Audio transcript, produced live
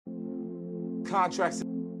contracts,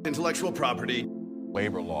 intellectual property,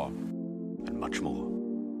 labor law, and much more.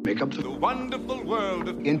 make up The wonderful world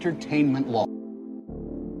of entertainment law.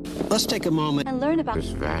 Let's take a moment and learn about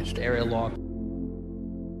this vast area law.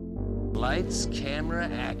 Lights, camera,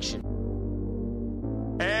 action.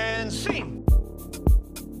 and scene.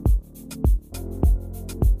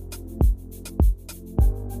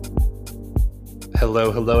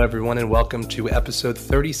 Hello, everyone, and welcome to episode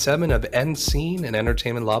 37 of End Scene, an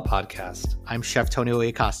entertainment law podcast. I'm Chef Tony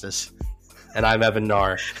Leocastis. And I'm Evan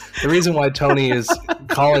Nahr. The reason why Tony is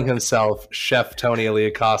calling himself Chef Tony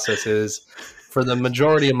Leocastis is for the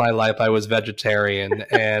majority of my life I was vegetarian,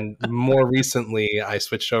 and more recently I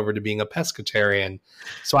switched over to being a pescatarian.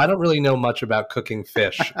 So I don't really know much about cooking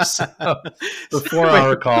fish. So before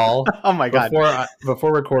our call, Oh my God.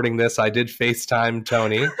 before recording this, I did FaceTime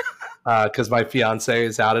Tony. Because my fiance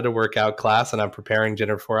is out at a workout class and I'm preparing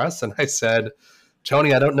dinner for us. And I said,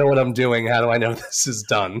 Tony, I don't know what I'm doing. How do I know this is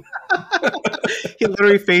done? He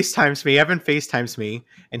literally FaceTimes me. Evan FaceTimes me.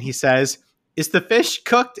 And he says, is the fish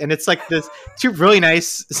cooked? And it's like this two really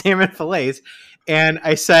nice salmon fillets. And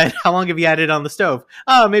I said, how long have you had it on the stove?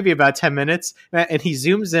 Oh, maybe about 10 minutes. And he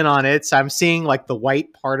zooms in on it. So I'm seeing like the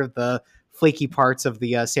white part of the flaky parts of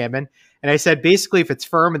the salmon. And I said, basically, if it's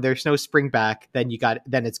firm and there's no spring back, then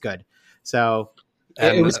then it's good. So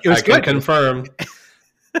it was I can good. confirm.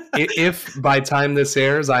 If by time this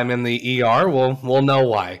airs, I'm in the ER, we'll know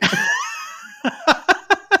why.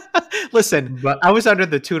 Listen, but I was under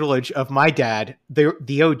the tutelage of my dad,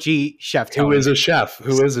 the OG chef, Tony, Who is a chef?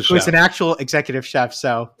 Who's an actual executive chef.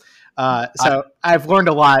 So I've learned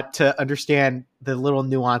a lot to understand the little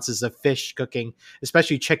nuances of fish cooking,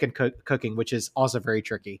 especially chicken cooking, which is also very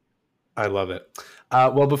tricky. I love it.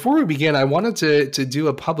 Well, before we begin, I wanted to do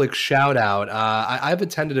a public shout out. I've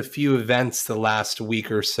attended a few events the last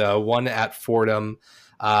week or so, one at Fordham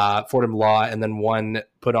Law, and then one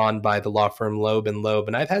put on by the law firm Loeb & Loeb.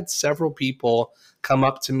 And I've had several people come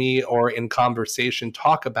up to me or in conversation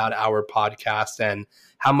talk about our podcast and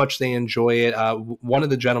how much they enjoy it. One of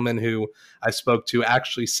the gentlemen who I spoke to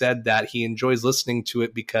actually said that he enjoys listening to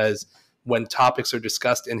it because when topics are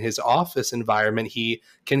discussed in his office environment, he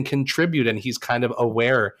can contribute and he's kind of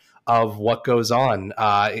aware of what goes on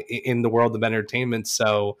in the world of entertainment.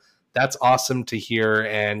 So that's awesome to hear.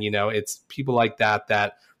 And, it's people like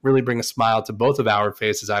that really bring a smile to both of our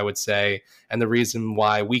faces, I would say. And the reason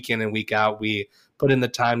why week in and week out, we put in the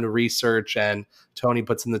time to research and Tony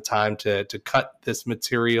puts in the time to cut this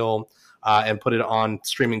material and put it on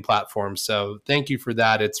streaming platforms. So thank you for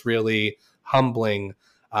that. It's really humbling.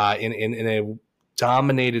 In a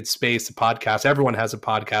dominated space, a podcast. Everyone has a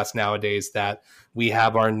podcast nowadays that we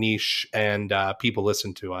have our niche and people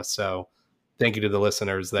listen to us. So thank you to the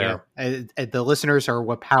listeners there. Yeah. The listeners are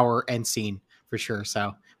what power End Scene for sure.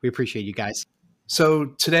 So we appreciate you guys. So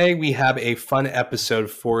today we have a fun episode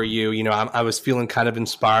for you. I was feeling kind of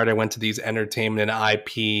inspired. I went to these entertainment and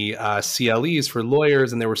IP CLEs for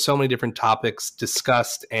lawyers, and there were so many different topics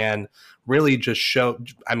discussed and really just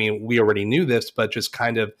we already knew this, but just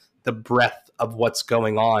kind of the breadth of what's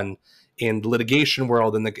going on in the litigation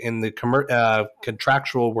world and in the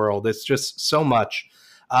contractual world. It's just so much.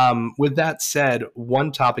 With that said,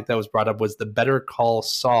 one topic that was brought up was the Better Call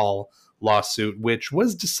Saul lawsuit, which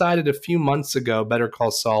was decided a few months ago. Better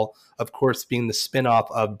Call Saul, of course, being the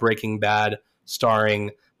spinoff of Breaking Bad,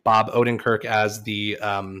 starring Bob Odenkirk as the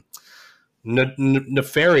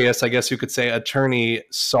nefarious, I guess you could say, attorney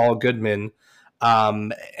Saul Goodman.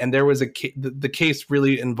 And there was the case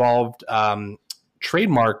really involved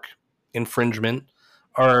trademark infringement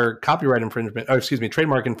or copyright infringement,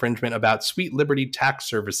 trademark infringement about Sweet Liberty Tax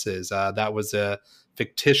Services. That was a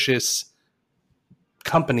fictitious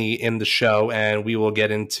company in the show, and we will get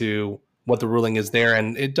into what the ruling is there.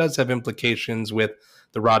 And it does have implications with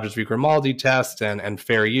the Rogers v. Grimaldi test and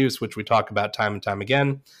fair use, which we talk about time and time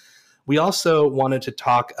again. We also wanted to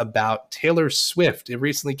talk about Taylor Swift. It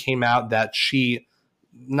recently came out that she,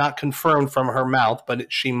 not confirmed from her mouth,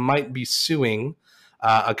 but she might be suing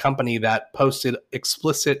a company that posted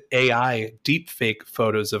explicit AI deepfake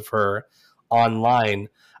photos of her online.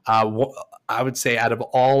 I would say out of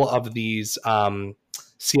all of these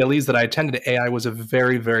CLEs that I attended, AI was a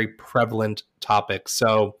very, very prevalent topic.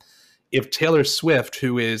 So if Taylor Swift,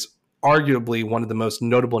 who is arguably one of the most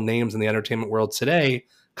notable names in the entertainment world today,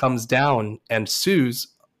 comes down and sues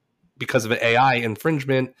because of an AI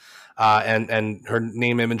infringement and her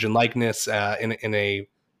name, image, and likeness in a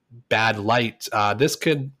bad light, this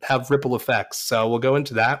could have ripple effects. So we'll go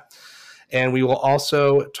into that. And we will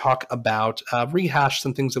also talk about rehash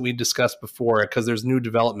some things that we discussed before because there's new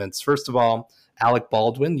developments. First of all, Alec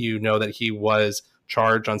Baldwin, you know that he was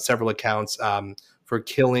charged on several accounts for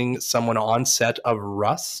killing someone on set of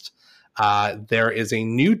Rust. There is a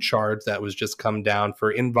new charge that was just come down for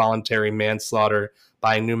involuntary manslaughter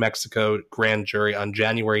by a New Mexico grand jury on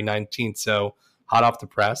January 19th. So hot off the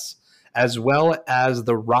press, as well as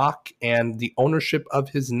The Rock and the ownership of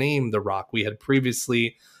his name, The Rock. We had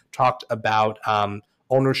previously talked about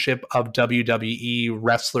ownership of WWE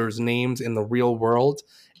wrestlers' names in the real world,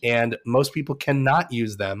 and most people cannot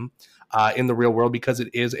use them in the real world because it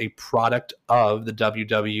is a product of the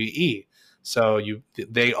WWE. So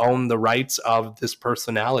they own the rights of this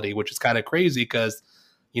personality, which is kind of crazy because,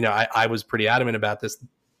 I was pretty adamant about this.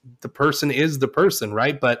 The person is the person,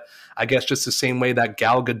 right? But I guess just the same way that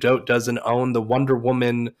Gal Gadot doesn't own the Wonder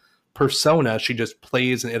Woman persona, she just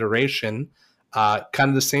plays an iteration. Kind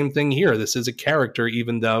of the same thing here. This is a character,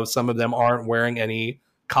 even though some of them aren't wearing any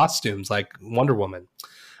costumes like Wonder Woman.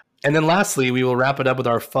 And then lastly, we will wrap it up with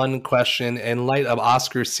our fun question. In light of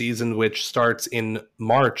Oscar season, which starts in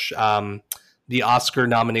March, the Oscar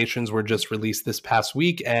nominations were just released this past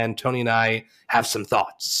week, and Tony and I have some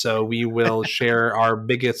thoughts. So we will share our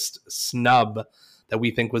biggest snub that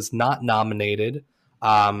we think was not nominated.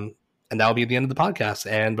 And that will be at the end of the podcast.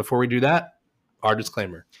 And before we do that, our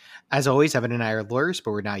disclaimer. As always, Evan and I are lawyers,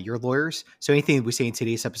 but we're not your lawyers. So anything that we say in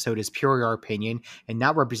today's episode is purely our opinion and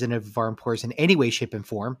not representative of our employers in any way, shape, and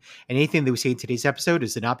form. And anything that we say in today's episode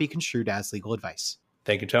is to not be construed as legal advice.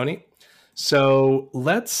 Thank you, Tony. So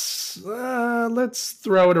let's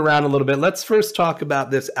throw it around a little bit. Let's first talk about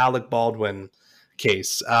this Alec Baldwin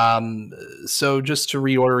case. So just to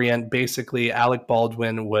reorient, basically, Alec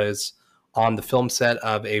Baldwin was on the film set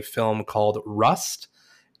of a film called Rust,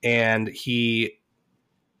 and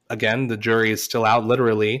again, the jury is still out,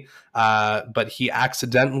 literally, but he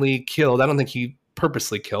accidentally killed, I don't think he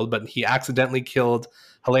purposely killed, but he accidentally killed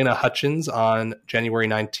Helena Hutchins on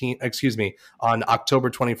on October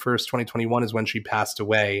 21st, 2021 is when she passed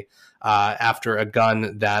away after a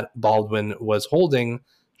gun that Baldwin was holding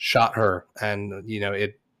shot her. And,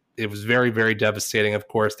 it was very, very devastating. Of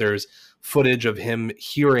course, there's footage of him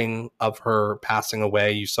hearing of her passing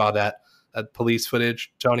away. You saw that police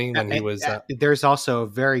footage, Tony, when he was... There's also a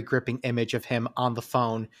very gripping image of him on the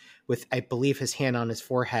phone with, I believe, his hand on his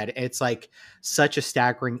forehead. It's like such a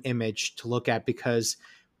staggering image to look at because,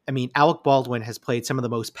 Alec Baldwin has played some of the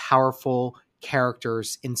most powerful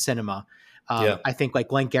characters in cinema. I think like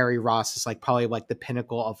Glengarry Ross is like probably like the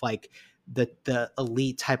pinnacle of like the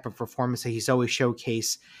elite type of performance that he's always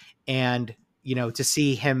showcased. And, to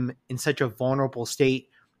see him in such a vulnerable state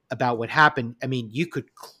about what happened, you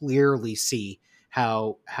could clearly see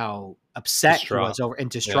how upset he was over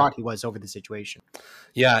and distraught he was over the situation.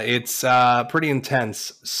 Yeah, it's pretty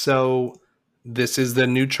intense. So this is the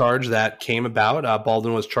new charge that came about.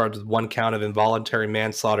 Baldwin was charged with 1 count of involuntary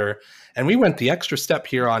manslaughter. And we went the extra step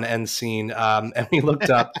here on End Scene, and we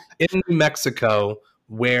looked up in New Mexico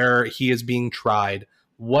where he is being tried,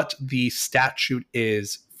 what the statute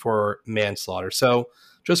is for manslaughter. So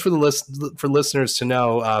just for listeners to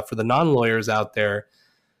know, for the non-lawyers out there,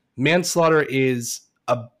 manslaughter is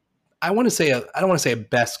I don't want to say a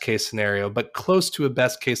best case scenario, but close to a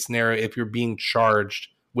best case scenario if you're being charged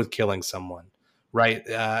with killing someone, right?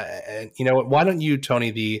 And why don't you,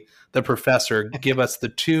 Tony, the professor, give us the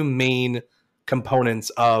 2 main components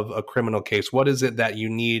of a criminal case? What is it that you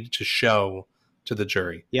need to show to the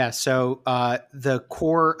jury? Yeah, so the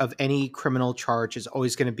core of any criminal charge is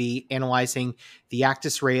always going to be analyzing the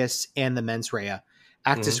actus reus and the mens rea.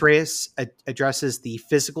 Actus reus addresses the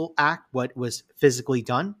physical act, what was physically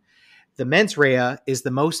done. The mens rea is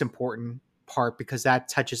the most important part because that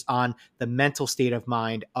touches on the mental state of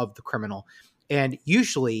mind of the criminal. And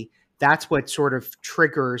usually that's what sort of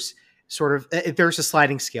triggers there's a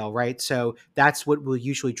sliding scale, right? So that's what will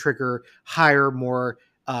usually trigger higher, more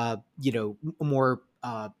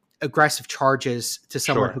aggressive charges to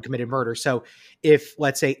someone who committed murder. So if,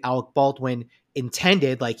 let's say, Alec Baldwin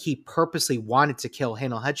intended, like he purposely wanted to kill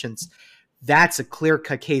Helena Hutchins, that's a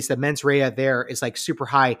clear-cut case. The mens rea there is like super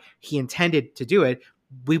high. He intended to do it.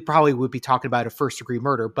 We probably would be talking about a first-degree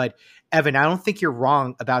murder. But Evan, I don't think you're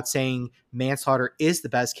wrong about saying manslaughter is the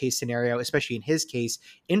best case scenario, especially in his case,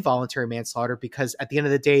 involuntary manslaughter, because at the end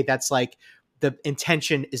of the day, that's like the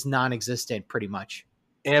intention is non-existent pretty much.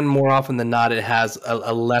 And more often than not, it has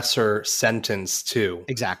a lesser sentence too.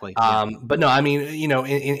 Exactly. But no,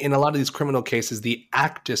 in a lot of these criminal cases, the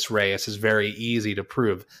actus reus is very easy to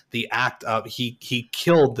prove. The act of he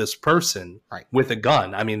killed this person with a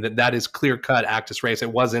gun. That is clear cut actus reus.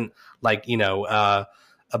 It wasn't like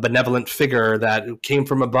a benevolent figure that came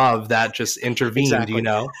from above that just intervened, Exactly. you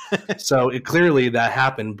know? So it clearly that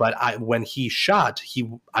happened. But when he shot,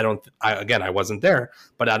 I wasn't there,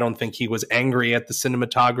 but I don't think he was angry at the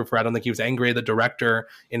cinematographer. I don't think he was angry at the director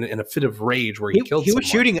in a fit of rage where he killed he was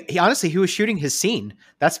someone. he was shooting his scene.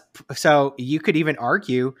 So you could even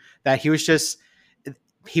argue that he was just,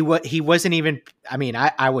 he wasn't even, I mean,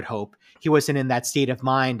 I would hope he wasn't in that state of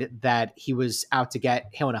mind that he was out to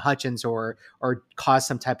get Helena Hutchins or cause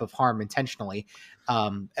some type of harm intentionally.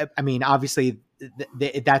 I mean, obviously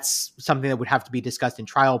that's something that would have to be discussed in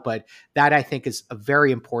trial, but that I think is a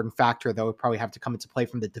very important factor that would probably have to come into play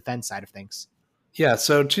from the defense side of things. Yeah,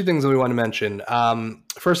 so two things that we want to mention.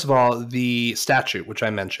 First of all, the statute, which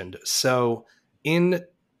I mentioned. So in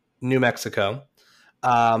New Mexico,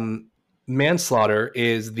 manslaughter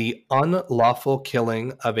is the unlawful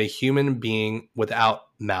killing of a human being without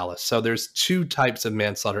malice. So there's two types of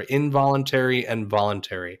manslaughter, involuntary and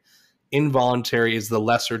voluntary. Involuntary is the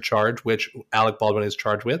lesser charge, which Alec Baldwin is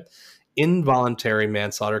charged with. Involuntary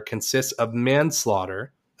manslaughter consists of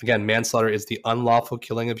manslaughter. Again, manslaughter is the unlawful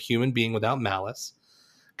killing of a human being without malice.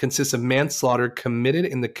 Consists of manslaughter committed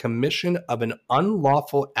in the commission of an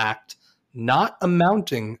unlawful act not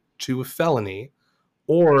amounting to a felony,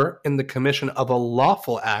 or in the commission of a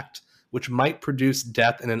lawful act which might produce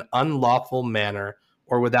death in an unlawful manner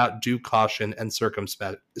or without due caution and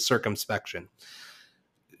circumspection.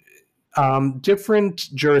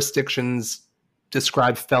 Different jurisdictions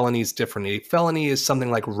describe felonies differently. Felony is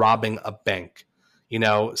something like robbing a bank, you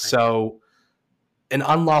know, so an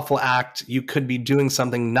unlawful act, you could be doing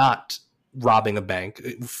something not robbing a bank.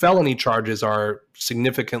 Felony charges are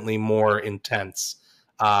significantly more intense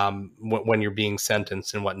when you're being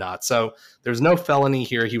sentenced and whatnot. So there's no felony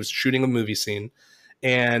here. He was shooting a movie scene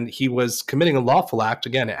and he was committing a lawful act,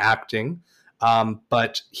 again, acting,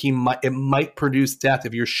 but it might produce death.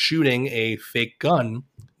 If you're shooting a fake gun,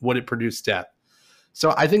 would it produce death?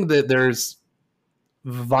 So I think that there's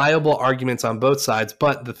viable arguments on both sides,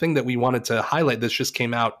 but the thing that we wanted to highlight, this just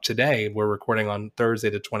came out today, we're recording on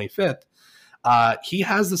Thursday the 25th, he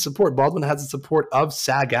has the support, Baldwin has the support of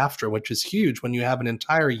SAG-AFTRA, which is huge when you have an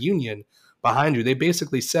entire union behind you. They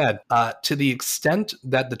basically said, to the extent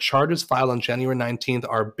that the charges filed on January 19th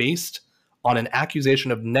are based on an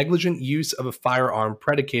accusation of negligent use of a firearm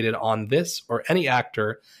predicated on this or any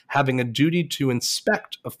actor having a duty to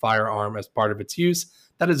inspect a firearm as part of its use,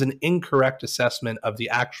 that is an incorrect assessment of the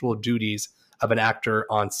actual duties of an actor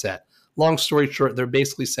on set. Long story short, they're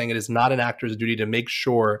basically saying it is not an actor's duty to make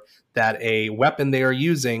sure that a weapon they are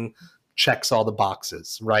using checks all the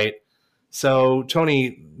boxes, right? So,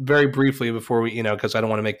 Tony, very briefly before we, because I don't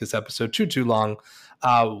want to make this episode too long,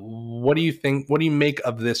 what do you think? What do you make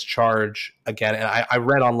of this charge again? And I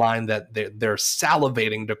read online that they're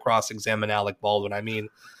salivating to cross-examine Alec Baldwin. I mean,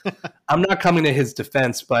 I'm not coming to his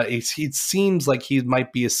defense, but it seems like he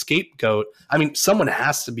might be a scapegoat. I mean, someone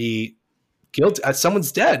has to be guilty.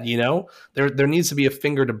 Someone's dead, There needs to be a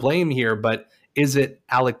finger to blame here, but is it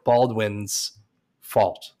Alec Baldwin's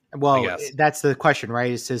fault? Well, that's the question,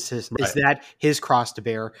 right? Is that his cross to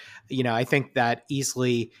bear? I think that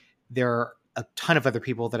easily there are a ton of other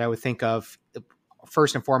people that I would think of.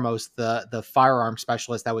 First and foremost, the firearm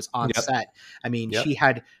specialist that was on set. I mean, she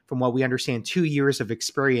had, from what we understand, 2 years of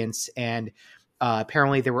experience, and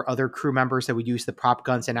apparently there were other crew members that would use the prop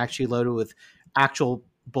guns and actually loaded with actual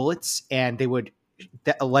bullets, and they would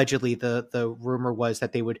allegedly the rumor was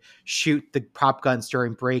that they would shoot the prop guns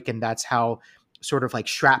during break, and that's how sort of like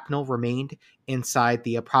shrapnel remained inside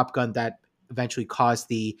the prop gun that eventually caused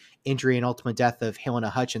the injury and ultimate death of Helena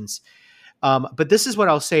Hutchins. But this is what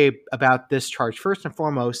I'll say about this charge. First and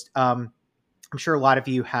foremost, I'm sure a lot of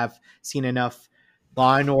you have seen enough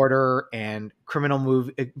Law and Order and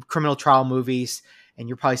criminal trial movies, and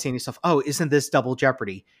you're probably saying to yourself, oh, isn't this double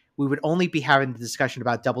jeopardy? We would only be having the discussion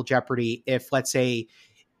about double jeopardy if, let's say,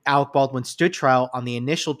 Alec Baldwin stood trial on the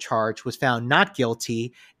initial charge, was found not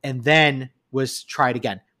guilty, and then was tried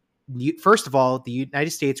again. First of all, the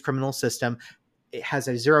United States criminal system, it has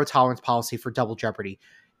a zero tolerance policy for double jeopardy.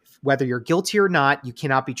 Whether you're guilty or not, you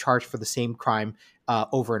cannot be charged for the same crime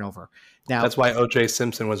over and over. Now, that's why O.J.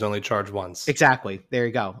 Simpson was only charged once. Exactly. There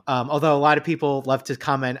you go. Although a lot of people love to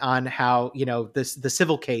comment on how, the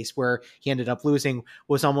civil case where he ended up losing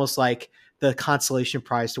was almost like the consolation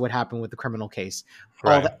prize to what happened with the criminal case.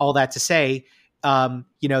 Right. All that to say,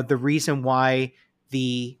 the reason why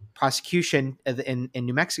the prosecution in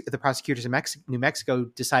New Mexico, the prosecutors in New Mexico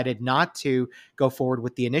decided not to go forward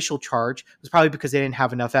with the initial charge was probably because they didn't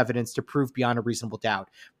have enough evidence to prove beyond a reasonable doubt.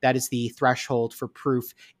 That is the threshold for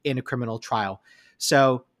proof in a criminal trial.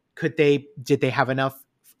 So did they have enough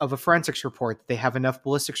of a forensics report. They have enough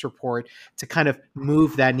ballistics report to kind of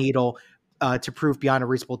move that needle to prove beyond a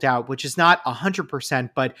reasonable doubt, which is not 100%,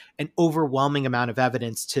 but an overwhelming amount of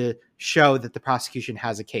evidence to show that the prosecution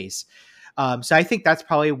has a case. So I think that's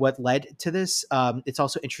probably what led to this. It's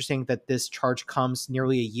also interesting that this charge comes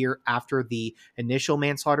nearly a year after the initial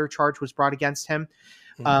manslaughter charge was brought against him.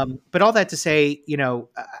 But all that to say,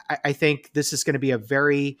 I think this is going to be a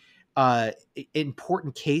very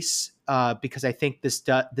important case because I think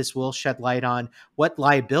this will shed light on what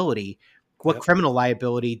criminal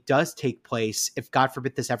liability does take place if, God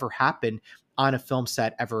forbid, this ever happened on a film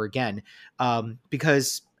set ever again.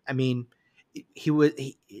 Because, I mean,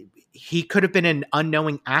 he could have been an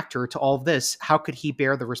unknowing actor to all of this. How could he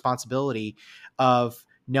bear the responsibility of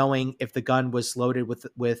knowing if the gun was loaded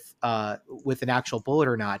with an actual bullet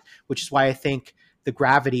or not? Which is why I think the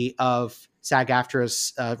gravity of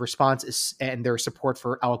SAG-AFTRA's response and their support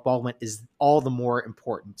for Alec Baldwin is all the more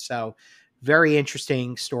important. So very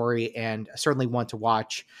interesting story and certainly one to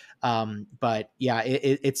watch. But yeah,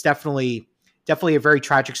 it's definitely a very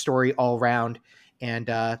tragic story all around.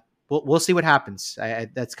 And we'll see what happens.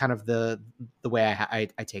 That's kind of the way I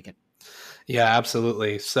take it. Yeah,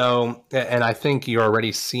 absolutely. So, and I think you're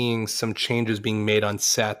already seeing some changes being made on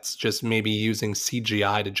sets, just maybe using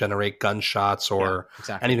CGI to generate gunshots or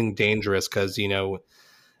anything dangerous. Because,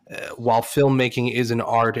 while filmmaking is an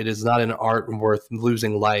art, it is not an art worth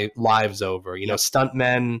losing lives over.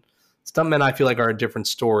 Stuntmen, I feel like are a different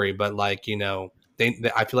story, but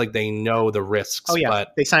I feel like they know the risks. Oh yeah,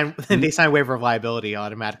 but they sign waiver of liability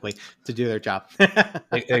automatically to do their job.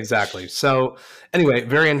 Exactly. So anyway,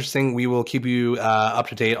 very interesting. We will keep you up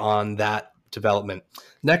to date on that development.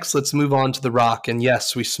 Next, let's move on to The Rock. And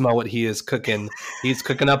yes, we smell what he is cooking. He's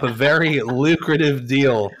cooking up a very lucrative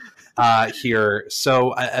deal here.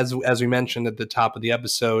 So as we mentioned at the top of the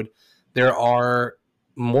episode, there are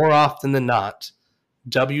more often than not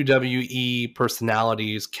WWE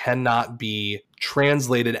personalities cannot be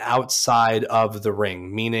translated outside of the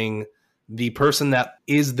ring, meaning the person that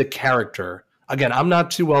is the character. Again, I'm not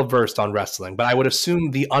too well versed on wrestling, but I would assume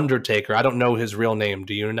The Undertaker. I don't know his real name.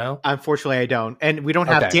 Do you know? Unfortunately, I don't. And we don't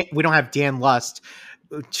have Dan Lust.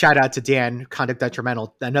 Shout out to Dan, Conduct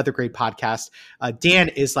Detrimental, another great podcast. Dan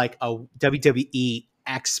is like a WWE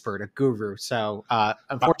expert, a guru. So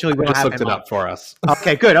unfortunately, we don't have him. Looked it up for us.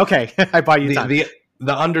 Okay, good. Okay, I bought you time.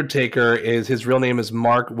 The Undertaker his real name is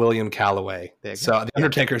Mark William Calloway. So The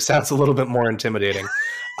Undertaker sounds a little bit more intimidating.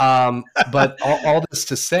 But all this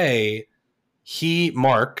to say,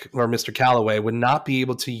 Mark, or Mr. Calloway, would not be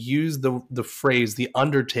able to use the phrase The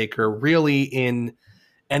Undertaker really in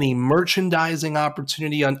any merchandising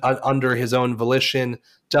opportunity under his own volition.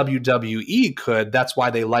 WWE could. That's why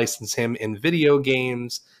they license him in video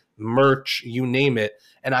games, merch, you name it.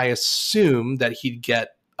 And I assume that he'd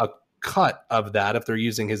get cut of that if they're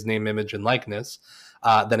using his name, image, and likeness.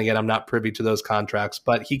 Then again, I'm not privy to those contracts,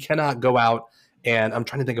 but he cannot go out, and I'm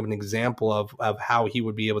trying to think of an example of how he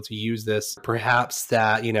would be able to use this. Perhaps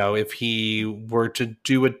that, if he were to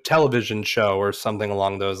do a television show or something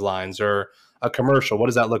along those lines, or a commercial. What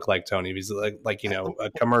does that look like, Tony? If he's like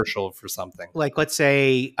a commercial for something. Like, let's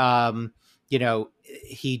say,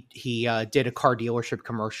 he did a car dealership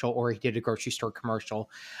commercial, or he did a grocery store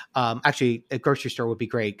commercial. Actually, a grocery store would be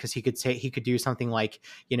great because he could do something like,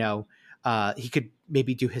 he could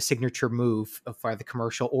maybe do his signature move for the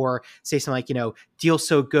commercial, or say something like, deal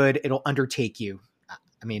so good it'll undertake you.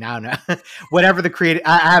 I mean, I don't know. Whatever the creative,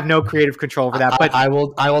 I have no creative control over that. But I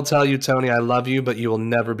will tell you, Tony, I love you, but you will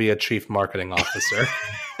never be a chief marketing officer.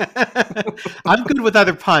 I'm good with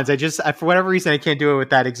other puns. For whatever reason, I can't do it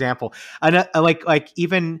with that example. And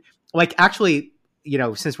actually,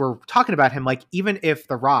 since we're talking about him, even if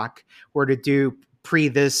The Rock were to do pre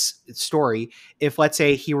this story, if let's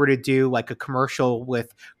say he were to do like a commercial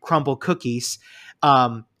with Crumble cookies,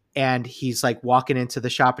 and he's like walking into the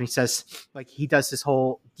shop and he says, like, he does this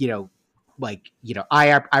whole,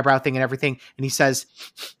 eyebrow thing and everything. And he says,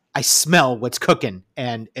 I smell what's cooking.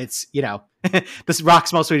 And it's, this Rock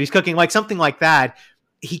smells what he's cooking, like something like that.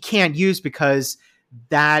 He can't use because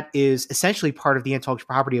that is essentially part of the intellectual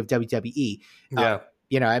property of WWE. Yeah.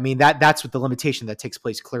 That's what the limitation that takes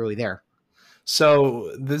place clearly there.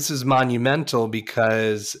 So this is monumental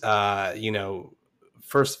because,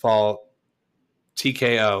 first of all,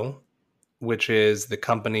 TKO, which is the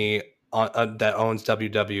company that owns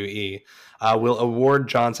WWE, will award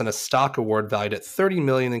Johnson a stock award valued at $30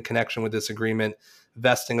 million in connection with this agreement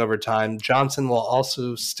vesting over time. Johnson will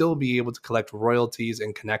also still be able to collect royalties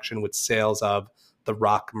in connection with sales of The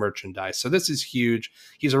Rock merchandise. So this is huge.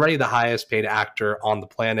 He's already the highest paid actor on the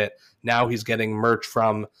planet. Now he's getting merch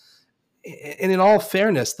from and in all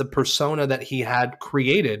fairness, the persona that he had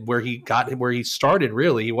created, where he started,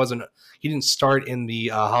 really, he didn't start in the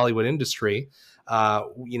Hollywood industry,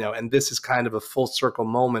 and this is kind of a full circle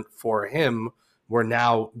moment for him, where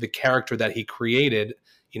now the character that he created,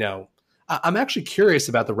 I'm actually curious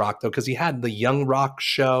about The Rock, though, because he had the Young Rock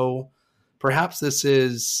show. Perhaps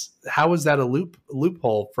how is that a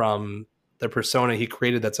loophole from the persona he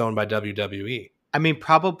created that's owned by WWE? I mean,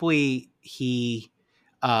 probably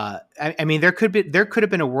there could have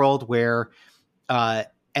been a world where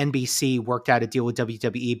NBC worked out a deal with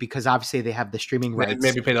WWE, because obviously they have the streaming rights.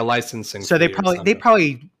 Maybe paid a licensing so fee. They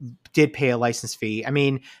probably did pay a license fee. I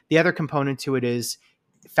mean, the other component to it is,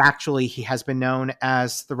 factually, he has been known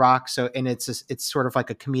as The Rock. So, and it's sort of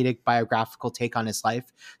like a comedic biographical take on his life.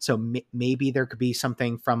 So maybe there could be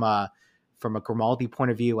something from a Grimaldi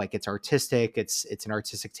point of view, like it's artistic. It's an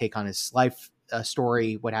artistic take on his life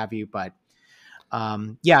story, what have you. But I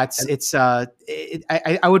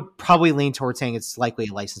would probably lean towards saying it's likely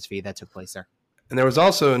a license fee that took place there. And there was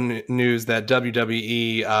also news that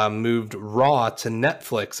WWE moved Raw to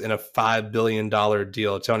Netflix in a $5 billion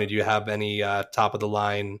deal. Tony, do you have any top of the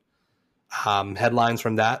line headlines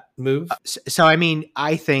from that move? So, I mean,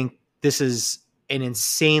 I think this is an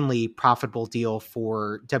insanely profitable deal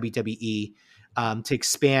for WWE to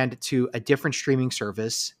expand to a different streaming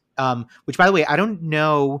service, which, by the way, I don't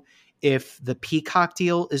know if the Peacock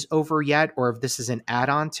deal is over yet or if this is an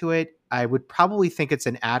add-on to it. I would probably think it's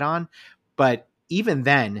an add-on, but even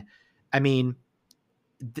then, I mean,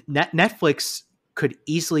 Netflix could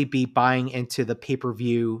easily be buying into the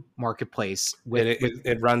pay-per-view marketplace.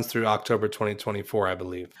 It runs through October 2024, I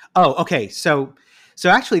believe. Oh, okay. So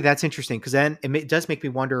actually, that's interesting, because then it does make me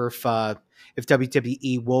wonder if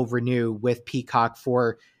WWE will renew with Peacock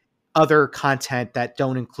for other content that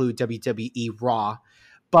don't include WWE Raw.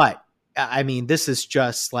 But I mean, this is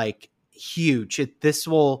just like huge. This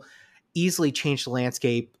will easily change the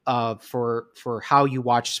landscape for how you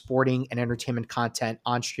watch sporting and entertainment content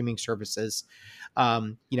on streaming services.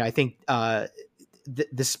 I think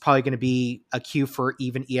this is probably going to be a cue for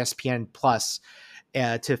even ESPN Plus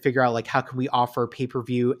to figure out, like, how can we offer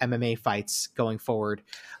pay-per-view MMA fights going forward,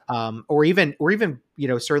 or even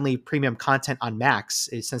certainly premium content on Max,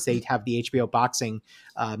 since they have the HBO boxing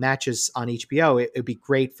matches on HBO. It'd be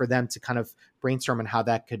great for them to kind of brainstorm on how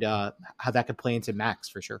that could play into Max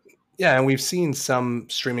for sure. Yeah, and we've seen some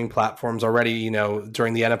streaming platforms already,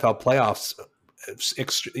 during the NFL playoffs,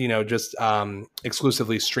 just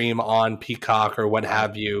exclusively stream on Peacock or what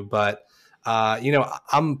have you. But,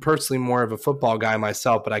 I'm personally more of a football guy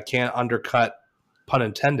myself, but I can't undercut, pun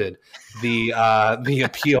intended, the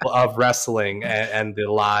appeal of wrestling and the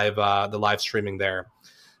live streaming there.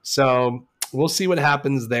 So we'll see what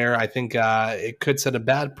happens there. I think it could set a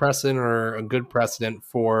bad precedent or a good precedent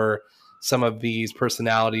for some of these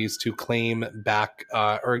personalities to claim back,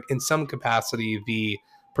 or in some capacity, the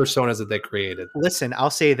personas that they created. Listen,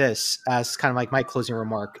 I'll say this as kind of like my closing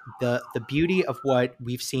remark. The beauty of what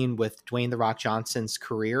we've seen with Dwayne "The Rock" Johnson's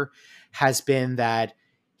career has been that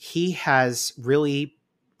he has really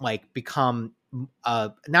become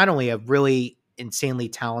not only a really insanely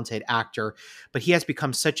talented actor, but he has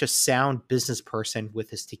become such a sound business person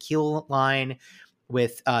with his tequila line,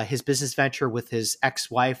 with his business venture with his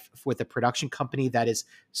ex-wife, with a production company that is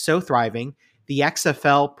so thriving. The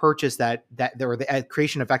XFL purchase or the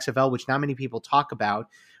creation of XFL, which not many people talk about.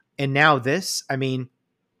 And now this, I mean,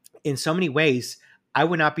 in so many ways, I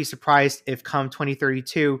would not be surprised if come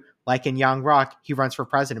 2032, like in Young Rock, he runs for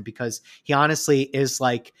president, because he honestly is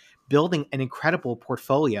building an incredible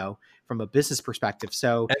portfolio from a business perspective.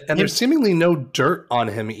 So, and there's seemingly no dirt on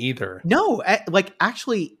him either. No,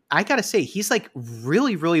 actually, I gotta say, he's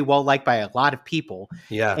really, really well liked by a lot of people.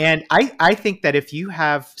 Yeah. And I think that if you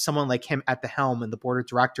have someone like him at the helm and the board of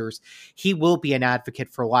directors, he will be an advocate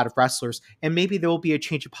for a lot of wrestlers. And maybe there will be a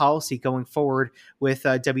change of policy going forward with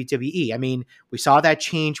WWE. I mean, we saw that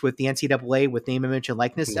change with the NCAA with name, image, and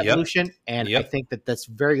likeness evolution. And I think that that's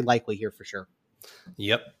very likely here for sure.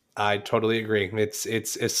 Yep. I totally agree. It's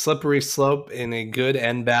a slippery slope in a good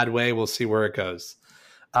and bad way. We'll see where it goes.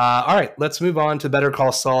 All right, let's move on to Better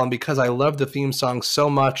Call Saul. And because I love the theme song so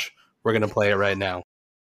much, we're going to play it right now.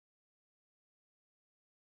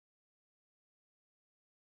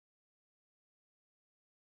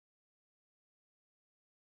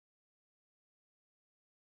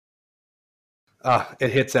 It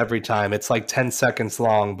hits every time. It's 10 seconds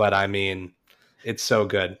long, but I mean, it's so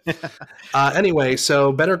good. Anyway,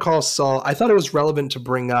 so Better Call Saul, I thought it was relevant to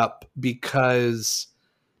bring up because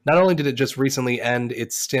not only did it just recently end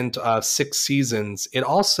its stint of 6 seasons, it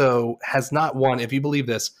also has not won, if you believe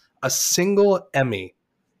this, a single Emmy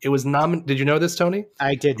It was nominated. Did you know this, Tony?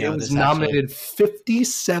 I did know it was this, nominated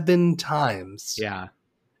 57 times. Yeah.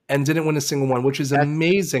 And didn't win a single one, which is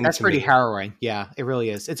amazing. That's to pretty me. harrowing. Yeah, it really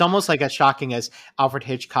is. It's almost like as shocking as Alfred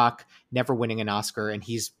Hitchcock never winning an Oscar, and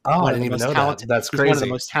he's I didn't even know that. That's crazy. He's one of the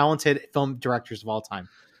most talented film directors of all time.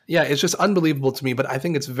 Yeah, it's just unbelievable to me, but I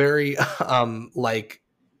think it's very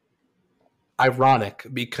ironic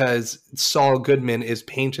because Saul Goodman is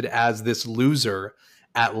painted as this loser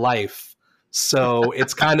at life. So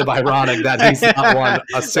it's kind of ironic that he's not won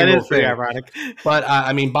a single That is pretty thing. ironic. But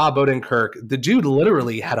I mean, Bob Odenkirk, the dude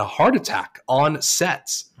literally had a heart attack on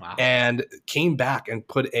sets and came back and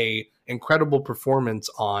put a incredible performance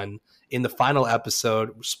on in the final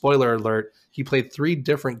episode. Spoiler alert, he played 3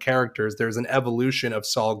 different characters. There's an evolution of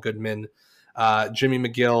Saul Goodman, Jimmy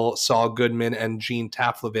McGill, Saul Goodman, and Gene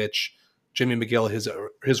Taflovich. Jimmy McGill,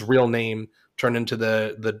 his real name, turned into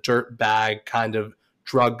the dirt bag kind of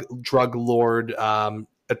drug lord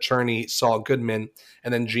attorney Saul Goodman,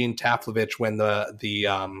 and then Gene Taflovich when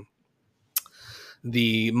the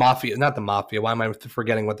mafia, not the mafia, why am I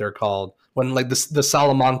forgetting what they're called, when like the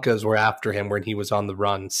Salamancas were after him when he was on the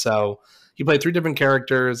run. So he played 3 different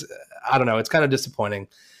characters. I don't know, it's kind of disappointing.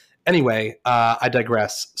 Anyway, I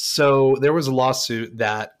digress. So there was a lawsuit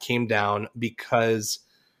that came down because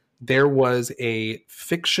there was a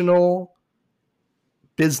fictional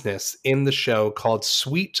business in the show called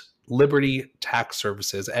Sweet Liberty Tax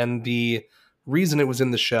Services. And the reason it was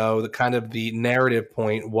in the show, the narrative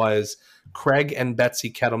point was Craig and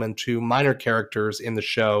Betsy Kettleman, 2 minor characters in the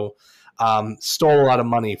show, stole a lot of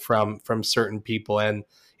money from certain people. And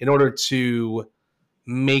in order to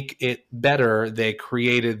make it better, they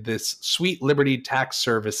created this Sweet Liberty Tax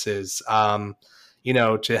Services,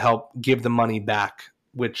 to help give the money back,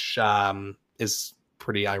 which is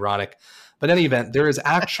pretty ironic. But in any event, there is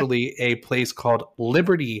actually a place called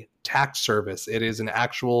Liberty Tax Service. It is an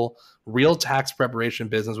actual real tax preparation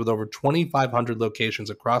business with over 2,500 locations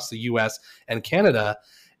across the U.S. and Canada.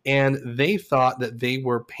 And they thought that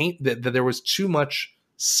that there was too much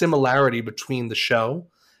similarity between the show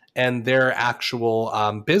and their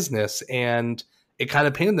actual business. And it kind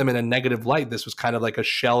of painted them in a negative light. This was kind of like a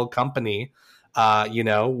shell company,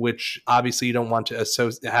 which obviously you don't want to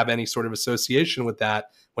have any sort of association with that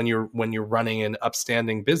when you're running an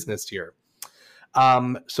upstanding business here.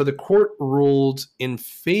 So the court ruled in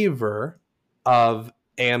favor of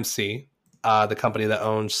AMC, the company that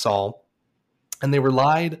owns Saul, and they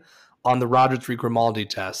relied on the Rogers v. Grimaldi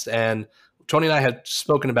test. And Tony and I had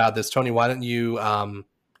spoken about this. Tony, why don't you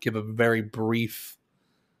give a very brief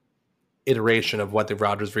iteration of what the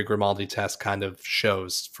Rogers v. Grimaldi test kind of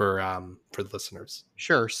shows for the listeners?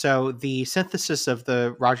 Sure. So the synthesis of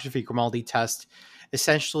the Rogers v. Grimaldi test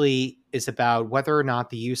essentially is about whether or not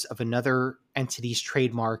the use of another entity's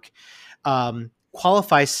trademark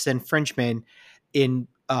qualifies as infringement in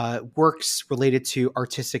works related to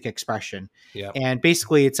artistic expression. Yeah. And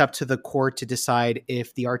basically it's up to the court to decide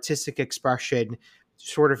if the artistic expression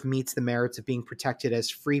sort of meets the merits of being protected as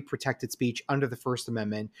free protected speech under the First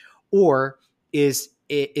Amendment, or is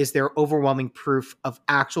there overwhelming proof of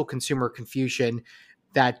actual consumer confusion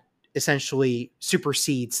that essentially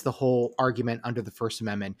supersedes the whole argument under the First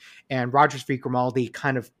Amendment. And Rogers v. Grimaldi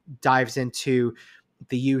kind of dives into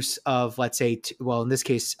the use of, let's say,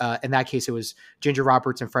 in that case, it was Ginger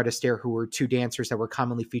Roberts and Fred Astaire, who were 2 dancers that were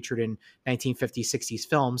commonly featured in 1950s, 60s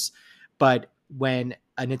films. But when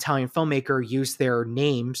an Italian filmmaker used their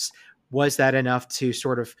names, was that enough to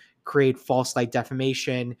sort of create false light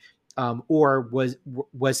defamation? Or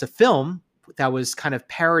was a film that was kind of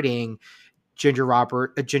parodying Ginger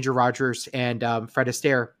Rogers and Fred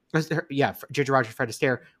Astaire, Ginger Rogers, Fred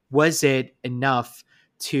Astaire, was it enough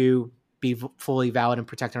to be fully valid and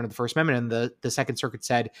protected under the First Amendment? And the Second Circuit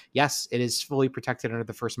said, yes, it is fully protected under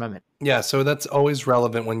the First Amendment. Yeah, so that's always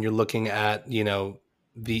relevant when you're looking at,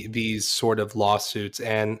 these sort of lawsuits.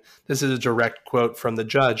 And this is a direct quote from the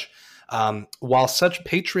judge. While such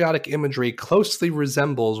patriotic imagery closely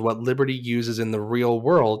resembles what liberty uses in the real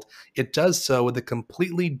world, it does so with a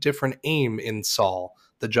completely different aim in Saul,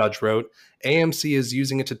 the judge wrote. AMC is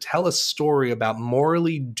using it to tell a story about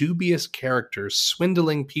morally dubious characters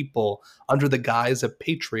swindling people under the guise of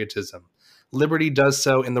patriotism. Liberty does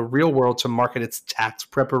so in the real world to market its tax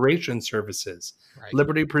preparation services. Right.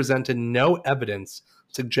 Liberty presented no evidence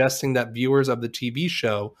suggesting that viewers of the TV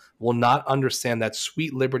show will not understand that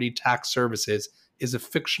Sweet Liberty Tax Services is a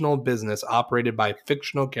fictional business operated by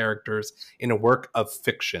fictional characters in a work of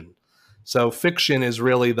fiction. So fiction is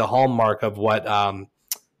really the hallmark of what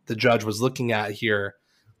the judge was looking at here,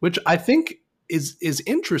 which I think is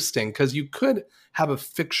interesting, because you could have a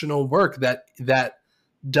fictional work that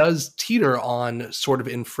does teeter on sort of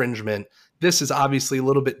infringement. This is obviously a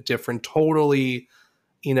little bit different, totally,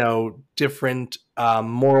 different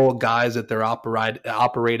moral guise that they're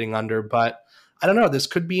operating under. But I don't know, this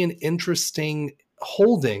could be an interesting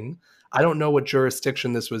holding. I don't know what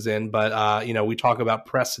jurisdiction this was in, but, we talk about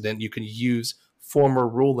precedent. You can use former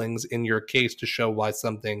rulings in your case to show why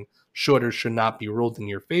something should or should not be ruled in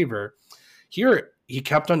your favor. Here, he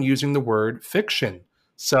kept on using the word fiction.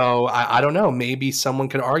 So I don't know, maybe someone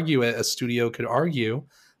could argue it, a studio could argue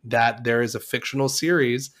that there is a fictional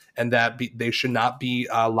series and that they should not be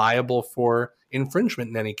liable for infringement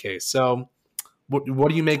in any case. So what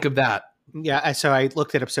do you make of that? Yeah, so I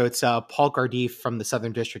looked it up. So it's Paul Gardif from the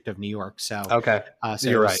Southern District of New York. So okay, so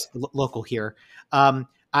you're right. Local here.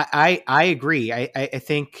 I agree. I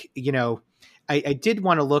think I did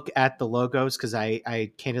want to look at the logos because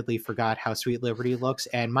I candidly forgot how Sweet Liberty looks,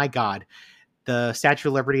 and my God, the Statue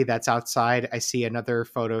of Liberty that's outside. I see another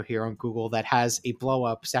photo here on Google that has a blow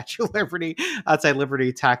up Statue of Liberty outside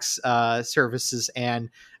Liberty Tax Services, and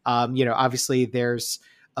obviously there's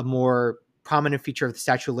a more prominent feature of the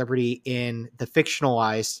Statue of Liberty in the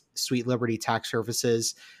fictionalized Sweet Liberty Tax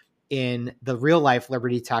Services. In the real life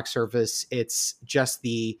Liberty Tax Service, it's just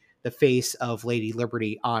the face of Lady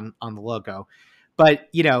Liberty on the logo. But,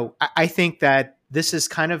 I think that this is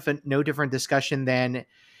kind of no different discussion than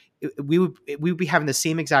we would be having the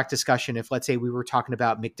same exact discussion if, let's say, we were talking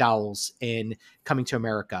about McDowell's in Coming to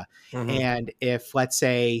America. Mm-hmm. And if, let's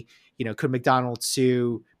say, could McDonald's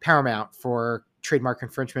sue Paramount for trademark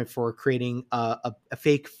infringement for creating a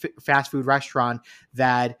fake fast food restaurant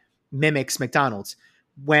that mimics McDonald's?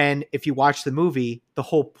 When, if you watch the movie, the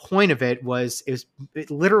whole point of it was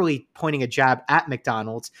literally pointing a jab at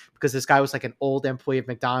McDonald's, because this guy was like an old employee of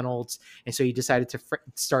McDonald's. And so he decided to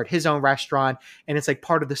start his own restaurant. And it's like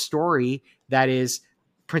part of the story that is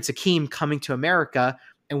Prince Akeem coming to America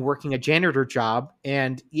and working a janitor job.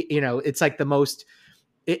 And, it's like the most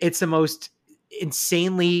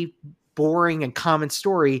insanely boring and common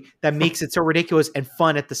story that makes it so ridiculous and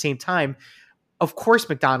fun at the same time. Of course,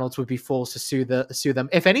 McDonald's would be fools to sue them.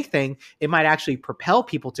 If anything, it might actually propel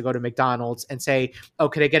people to go to McDonald's and say, "Oh,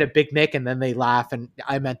 could I get a Big Mac?" And then they laugh, and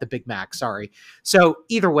I meant the Big Mac. Sorry. So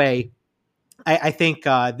either way, I think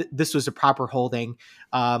this was a proper holding.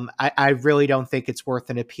 I really don't think it's worth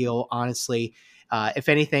an appeal, honestly. If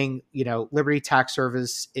anything, Liberty Tax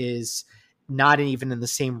Service is not even in the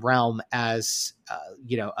same realm as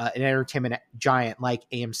an entertainment giant like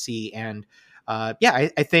AMC and.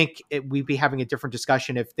 I think we'd be having a different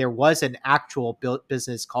discussion if there was an actual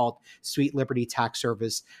business called Sweet Liberty Tax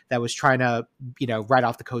Service that was trying to, write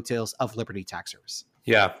off the coattails of Liberty Tax Service.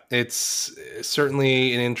 Yeah, it's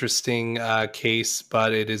certainly an interesting case,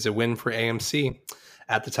 but it is a win for AMC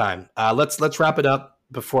at the time. Let's wrap it up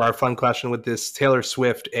before our fun question with this Taylor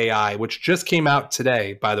Swift AI, which just came out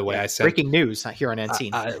today, by the way. I said breaking news here on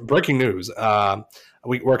NC. Breaking news.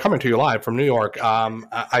 We're coming to you live from New York.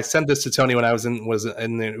 I sent this to Tony when I was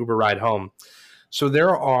in the Uber ride home. So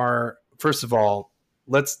there are, first of all,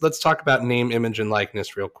 let's talk about name, image, and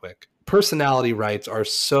likeness real quick. Personality rights are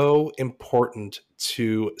so important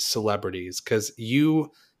to celebrities because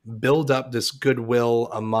you build up this goodwill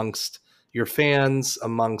amongst your fans,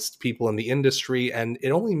 amongst people in the industry, and it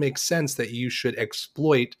only makes sense that you should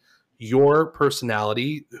exploit your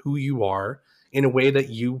personality, who you are, in a way that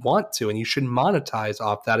you want to, and you should monetize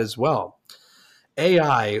off that as well.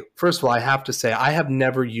 AI, first of all, I have to say, I have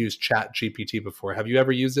never used ChatGPT before. Have you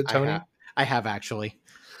ever used it, Tony? I have actually.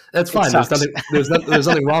 That's fine. There's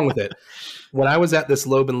nothing wrong with it. When I was at this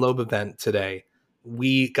Loeb and Loeb event today,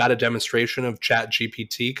 we got a demonstration of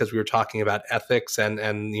ChatGPT because we were talking about ethics and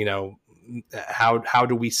how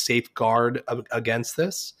do we safeguard against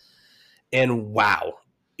this? And wow,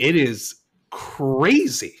 it is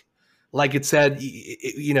crazy. Like it said,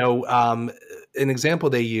 an example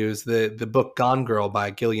they use, the book Gone Girl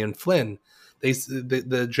by Gillian Flynn.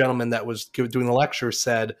 The gentleman that was doing the lecture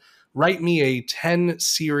said, write me a 10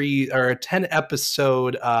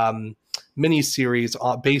 episode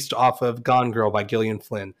miniseries based off of Gone Girl by Gillian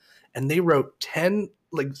Flynn. And they wrote 10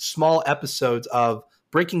 like small episodes of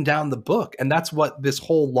breaking down the book. And that's what this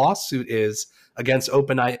whole lawsuit is against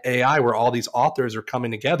OpenAI, where all these authors are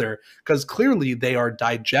coming together because clearly they are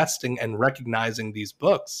digesting and recognizing these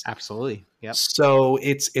books. Absolutely. Yep. So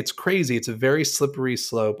it's crazy. It's a very slippery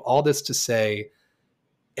slope. All this to say,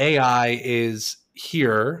 AI is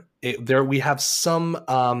here. We have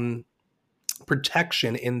some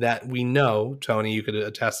protection in that we know, Tony, you could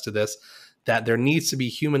attest to this, that there needs to be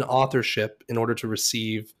human authorship in order to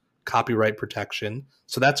receive copyright protection.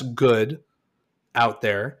 So that's good out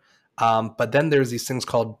there. But then there's these things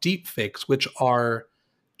called deep fakes, which are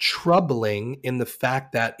troubling in the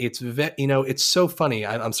fact that it's so funny.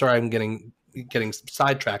 I'm sorry, I'm getting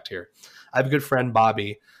sidetracked here. I have a good friend,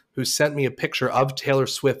 Bobby, who sent me a picture of Taylor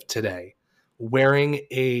Swift today wearing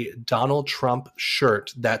a Donald Trump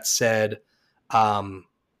shirt that said, I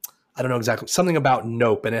don't know exactly, something about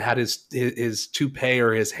Nope, and it had his toupee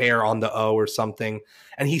or his hair on the O or something.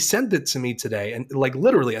 And he sent it to me today, and like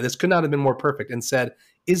literally, this could not have been more perfect, and said,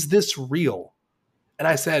 "Is this real?" And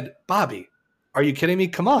I said, "Bobby, are you kidding me?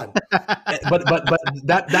 Come on!" but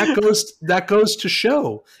that goes to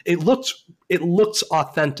show it looks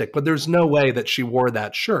authentic, but there's no way that she wore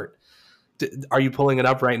that shirt. Are you pulling it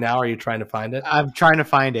up right now? Are you trying to find it? I'm trying to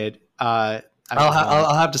find it.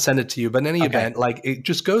 I'll have to send it to you. But in any event, like, it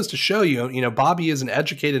just goes to show you, Bobby is an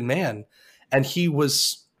educated man, and he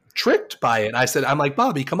was tricked by it. I'm like,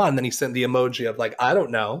 Bobby, come on. And then he sent the emoji of like, I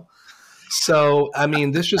don't know. So, I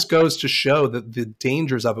mean, this just goes to show that the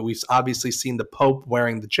dangers of it. We've obviously seen the Pope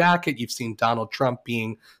wearing the jacket. You've seen Donald Trump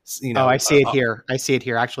being, I see it here. I see it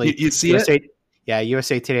here. Actually, you see it? Yeah,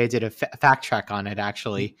 USA Today did a fact check on it,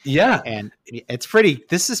 actually. Yeah. And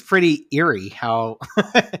this is pretty eerie how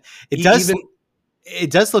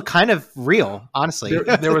it does look kind of real, honestly.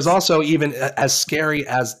 There was also even as scary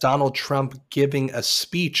as Donald Trump giving a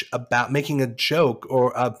speech about making a joke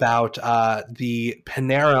or about the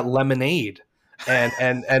Panera lemonade.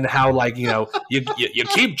 And how, like, you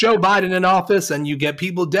keep Joe Biden in office and you get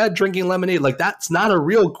people dead drinking lemonade. Like, that's not a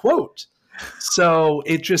real quote. So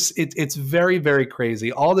it's very, very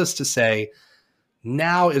crazy. All this to say,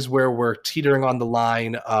 now is where we're teetering on the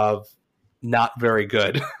line of not very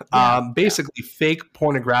good. Basically, fake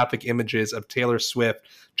pornographic images of Taylor Swift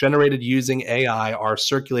generated using AI are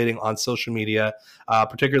circulating on social media,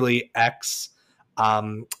 particularly X.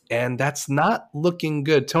 And that's not looking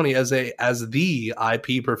good. Tony, as the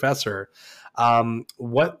IP professor,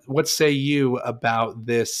 what say you about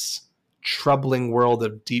this troubling world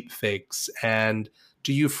of deep fakes? And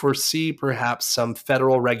do you foresee perhaps some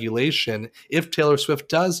federal regulation if Taylor Swift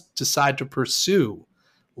does decide to pursue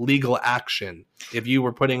legal action? If you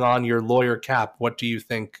were putting on your lawyer cap, what do you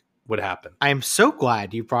think would happen? I am so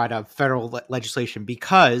glad you brought up federal legislation,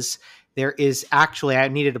 because there is actually, I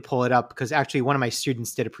needed to pull it up because actually one of my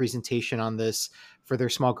students did a presentation on this for their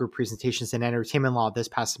small group presentations in entertainment law this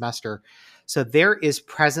past semester. So there is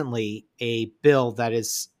presently a bill that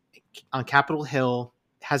is on Capitol Hill,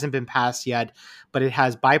 hasn't been passed yet, but it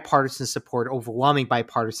has bipartisan support, overwhelming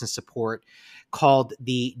bipartisan support, called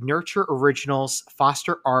the Nurture Originals,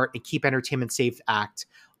 Foster Art, and Keep Entertainment Safe Act,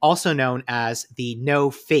 also known as the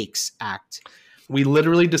No Fakes Act. We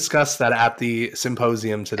literally discussed that at the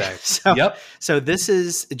symposium today. So this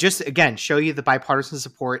is just, again, show you the bipartisan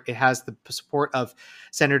support. It has the support of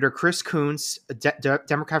Senator Chris Coons,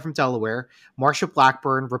 Democrat from Delaware, Marsha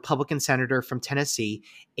Blackburn, Republican senator from Tennessee,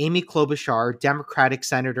 Amy Klobuchar, Democratic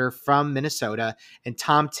senator from Minnesota, and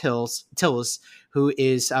Tom Tillis, who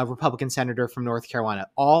is a Republican senator from North Carolina.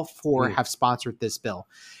 All four have sponsored this bill.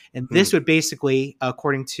 And this would basically,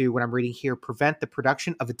 according to what I'm reading here, prevent the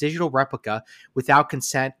production of a digital replica without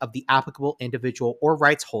consent of the applicable individual or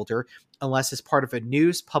rights holder, unless it's part of a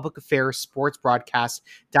news, public affairs, sports broadcast,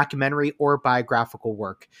 documentary, or biographical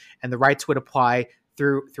work. And the rights would apply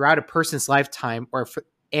throughout a person's lifetime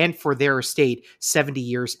and for their estate 70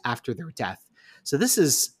 years after their death. So this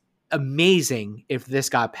is amazing if this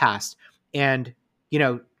got passed. And,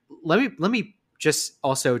 let me just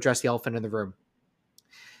also address the elephant in the room.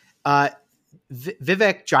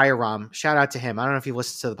 Vivek Jayaram, shout out to him. I don't know if you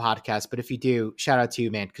listen to the podcast, but if you do, shout out to you,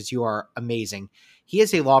 man, because you are amazing. He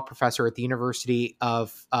is a law professor at the University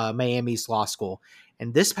of Miami's law school.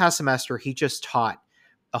 And this past semester, he just taught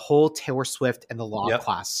a whole Taylor Swift and the law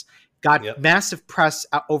class. Got massive press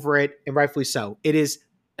over it, and rightfully so. It is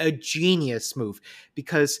a genius move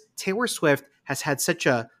because Taylor Swift has had such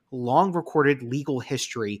a long recorded legal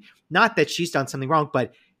history. Not that she's done something wrong,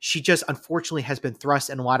 but she just unfortunately has been thrust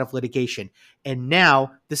in a lot of litigation. And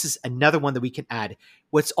now this is another one that we can add.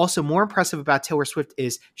 What's also more impressive about Taylor Swift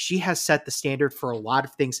is she has set the standard for a lot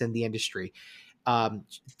of things in the industry.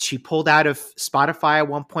 She pulled out of Spotify at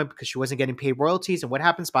one point because she wasn't getting paid royalties. And what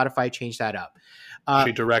happened? Spotify changed that up.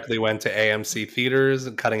 She directly went to AMC theaters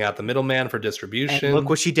and cutting out the middleman for distribution. And look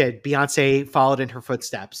what she did. Beyonce followed in her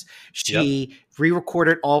footsteps. She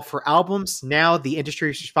re-recorded all of her albums. Now the industry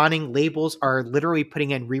is responding. Labels are literally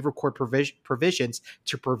putting in re-record provisions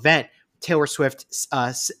to prevent Taylor Swift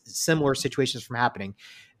similar situations from happening.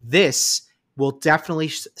 This will definitely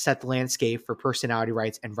set the landscape for personality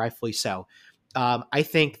rights, and rightfully so. I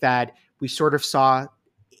think that we sort of saw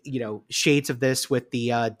shades of this with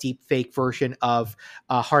the deep fake version of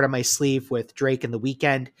Heart on My Sleeve with Drake and The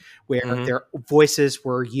Weeknd, where their voices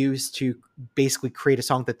were used to basically create a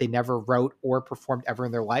song that they never wrote or performed ever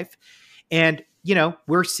in their life. And,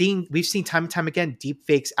 we've seen time and time again, deep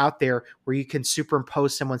fakes out there where you can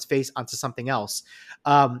superimpose someone's face onto something else.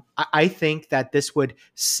 I think that this would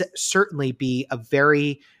certainly be a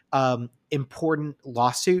very important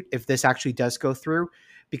lawsuit if this actually does go through,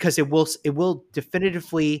 because it will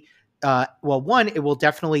definitively, it will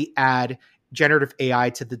definitely add generative AI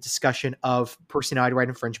to the discussion of personality right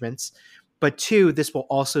infringements. But two, this will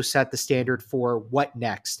also set the standard for what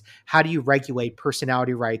next. How do you regulate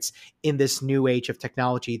personality rights in this new age of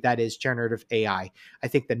technology that is generative AI? I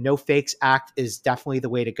think the No Fakes Act is definitely the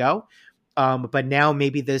way to go. But now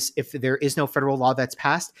maybe if there is no federal law that's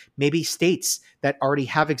passed, maybe states that already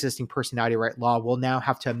have existing personality right law will now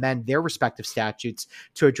have to amend their respective statutes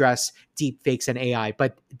to address deep fakes and AI.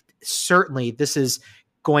 But certainly this is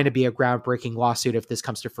going to be a groundbreaking lawsuit if this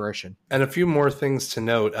comes to fruition. And a few more things to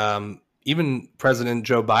note. Even President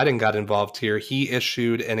Joe Biden got involved here. He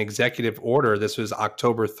issued an executive order. This was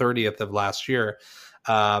October 30th of last year.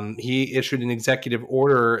 He issued an executive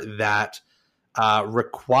order that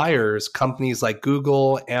requires companies like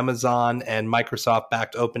Google, Amazon, and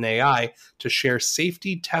Microsoft-backed OpenAI to share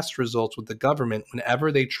safety test results with the government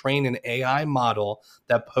whenever they train an AI model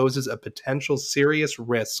that poses a potential serious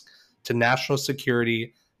risk to national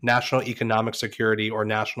security, national economic security, or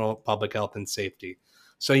national public health and safety.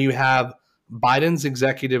 So you have Biden's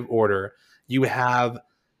executive order. You have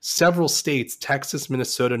several states, Texas,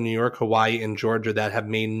 Minnesota, New York, Hawaii, and Georgia, that have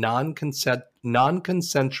made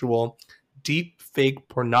non-consensual deep fake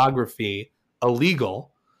pornography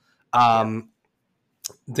illegal. You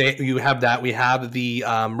have that. We have the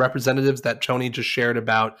representatives that Tony just shared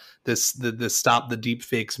about this, the Stop the Deep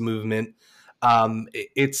Fakes movement. I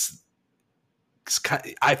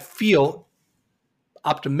feel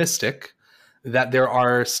optimistic that there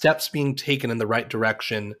are steps being taken in the right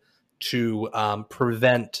direction to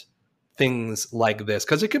prevent things like this,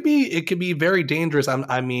 because it could be very dangerous.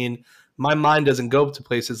 I mean, my mind doesn't go to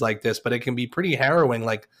places like this, but it can be pretty harrowing.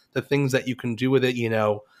 Like the things that you can do with it,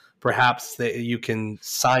 perhaps that you can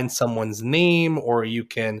sign someone's name, or you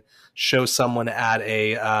can show someone at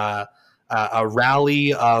a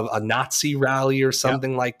rally, of a Nazi rally or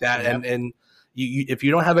something like that. Yep. And you, if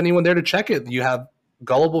you don't have anyone there to check it, you have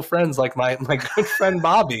gullible friends like my good friend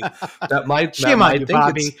Bobby that might think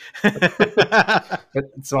Bobby.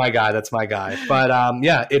 It's my guy. That's my guy. But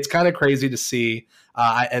it's kind of crazy to see.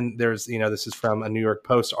 And there's, this is from a New York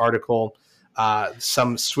Post article.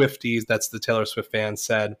 Some Swifties, that's the Taylor Swift fans,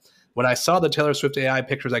 said, "When I saw the Taylor Swift AI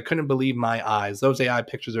pictures, I couldn't believe my eyes. Those AI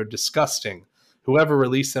pictures are disgusting. Whoever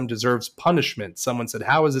released them deserves punishment." Someone said,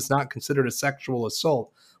 "How is this not considered a sexual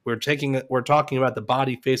assault? We're talking about the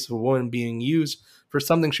body face of a woman being used for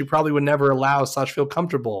something she probably would never allow / feel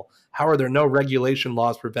comfortable. How are there no regulation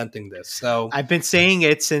laws preventing this?" So I've been saying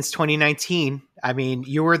it since 2019. I mean,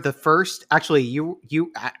 you were the first. Actually, you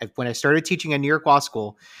when I started teaching at New York Law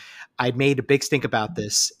School, I made a big stink about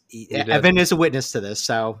this. Evan is a witness to this,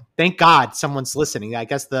 so thank God someone's listening. I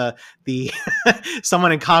guess the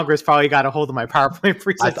someone in Congress probably got a hold of my PowerPoint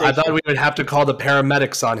presentation. I thought we would have to call the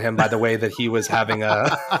paramedics on him by the way that he was having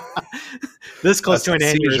a this close to an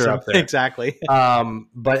aneurysm up there. Exactly.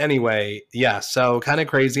 But anyway, so kind of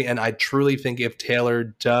crazy, and I truly think if Taylor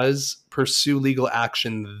does pursue legal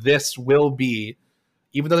action, this will be,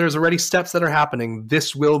 even though there's already steps that are happening,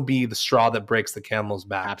 this will be the straw that breaks the camel's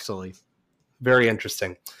back. Absolutely. Very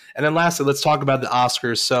interesting. And then lastly, let's talk about the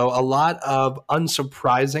Oscars. So a lot of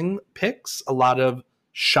unsurprising picks, a lot of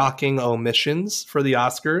shocking omissions for the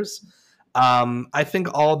Oscars. I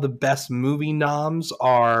think all the best movie noms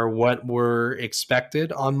are what were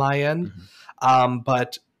expected on my end. Mm-hmm.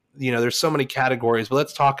 But, there's so many categories. But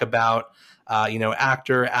let's talk about,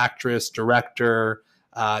 actor, actress, director,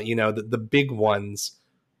 the big ones.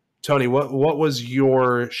 Tony, what was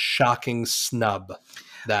your shocking snub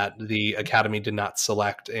that the Academy did not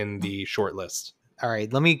select in the short list? All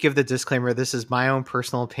right, let me give the disclaimer. This is my own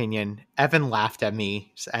personal opinion. Evan laughed at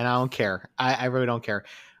me, and I don't care. I really don't care.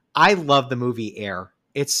 I love the movie Air.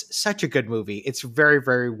 It's such a good movie. It's very,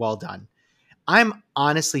 very well done. I'm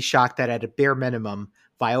honestly shocked that at a bare minimum,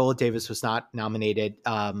 Viola Davis was not nominated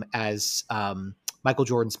as Michael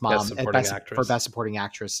Jordan's mom for Best Supporting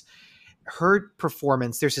Actress. Her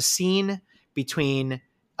performance, there's a scene between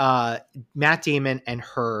Matt Damon and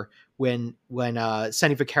her when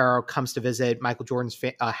Sonny Vaccaro comes to visit Michael Jordan's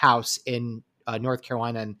house in North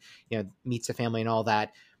Carolina and meets the family and all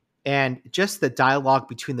that, and just the dialogue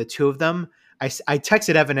between the two of them. I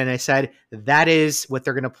texted Evan and I said, that is what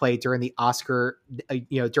they're going to play during the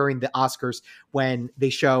during the Oscars when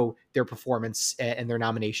they show their performance and their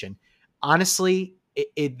nomination. Honestly,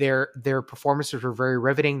 their performances were very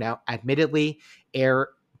riveting. Now, admittedly, aired,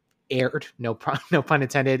 no pun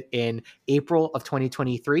intended, in April of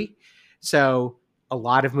 2023. So a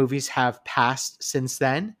lot of movies have passed since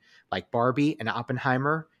then, like Barbie and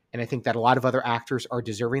Oppenheimer. And I think that a lot of other actors are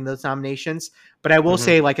deserving those nominations. But I will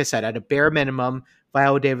say, like I said, at a bare minimum,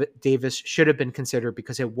 Viola Davis should have been considered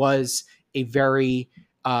because it was a very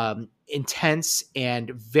intense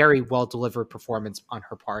and very well-delivered performance on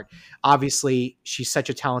her part. Obviously, she's such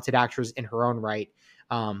a talented actress in her own right.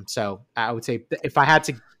 So I would say if I had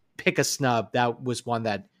to pick a snub, that was one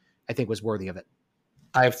that I think was worthy of it.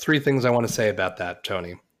 I have three things I want to say about that,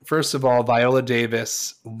 Tony. First of all, Viola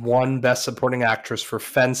Davis won Best Supporting Actress for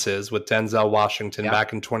Fences with Denzel Washington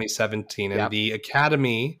back in 2017. And the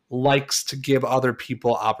Academy likes to give other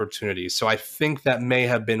people opportunities. So I think that may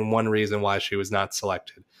have been one reason why she was not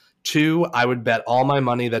selected. Two, I would bet all my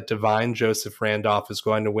money that Divine Joseph Randolph is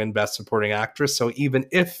going to win Best Supporting Actress. So even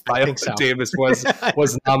if Viola Davis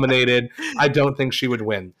was nominated, I don't think she would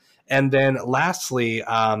win. And then lastly,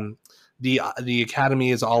 the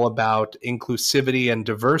Academy is all about inclusivity and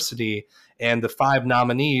diversity, and the five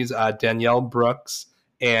nominees, Danielle Brooks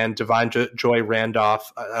and Divine Joy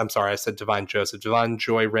Randolph, I'm sorry, I said Divine Joseph, Divine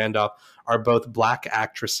Joy Randolph, are both Black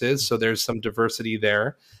actresses, so there's some diversity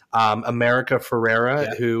there. America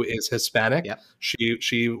Ferrera, who is Hispanic,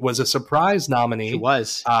 she was a surprise nominee. She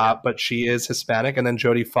was. But she is Hispanic, and then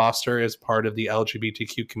Jodie Foster is part of the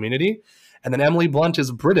LGBTQ community. And then Emily Blunt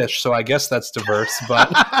is British, so I guess that's diverse, but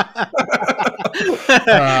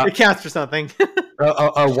it counts for something.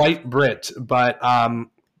 a white Brit, but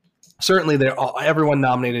certainly everyone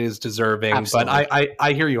nominated is deserving. Absolutely. But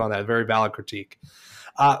I hear you on that. Very valid critique.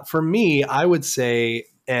 For me, I would say,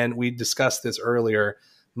 and we discussed this earlier,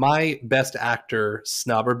 my best actor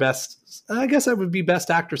snub, or I guess I would be best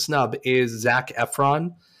actor snub, is Zac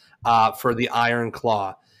Efron for The Iron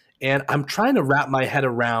Claw. And I'm trying to wrap my head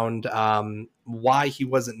around why he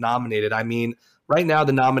wasn't nominated. I mean, right now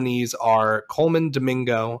the nominees are Coleman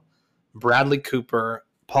Domingo, Bradley Cooper,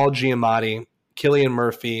 Paul Giamatti, Cillian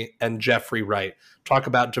Murphy, and Jeffrey Wright. Talk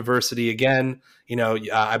about diversity again. You know,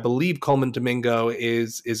 I believe Coleman Domingo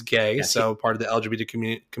is gay, so part of the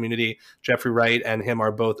LGBT community. Jeffrey Wright and him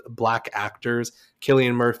are both Black actors.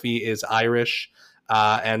 Cillian Murphy is Irish,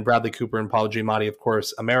 and Bradley Cooper and Paul Giamatti, of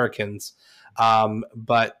course, Americans.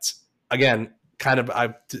 But again, kind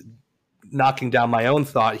of knocking down my own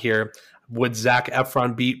thought here. Would Zac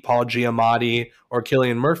Efron beat Paul Giamatti or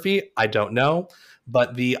Cillian Murphy? I don't know.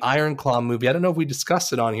 But the Iron Claw movie, I don't know if we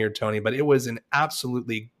discussed it on here, Tony, but it was an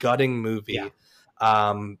absolutely gutting movie. It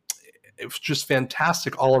was just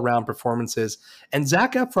fantastic all-around performances. And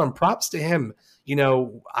Zac Efron, props to him. You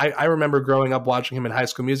know, I remember growing up watching him in High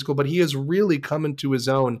School Musical, but he has really come into his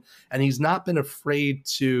own, and he's not been afraid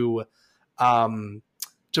to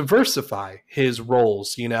diversify his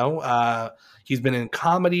roles. You know, he's been in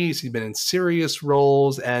comedies, he's been in serious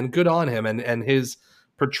roles, and good on him. And his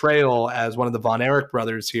portrayal as one of the Von Erich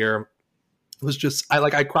brothers here was just,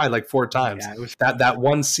 I cried like 4 times. Yeah, it was that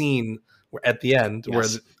one scene at the end where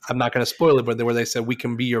I'm not going to spoil it, but where they said, "We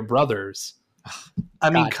can be your brothers." I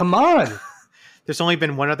mean, come on. There's only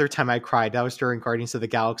been one other time I cried. That was during Guardians of the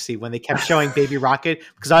Galaxy when they kept showing Baby Rocket,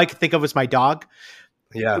 because all I could think of was my dog.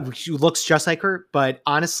 Yeah, who looks just like her. But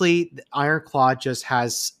honestly, Iron Claw just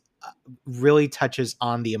has really touches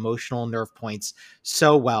on the emotional nerve points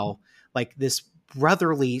so well. Like this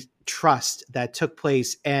brotherly trust that took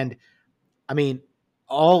place, and I mean,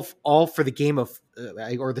 all for the game of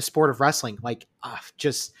or the sport of wrestling. Like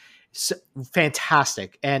just so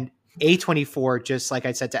fantastic. And A24, just like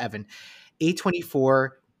I said to Evan, A24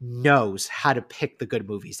 knows how to pick the good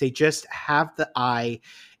movies. They just have the eye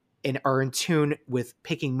and are in tune with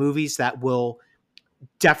picking movies that will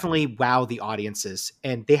definitely wow the audiences.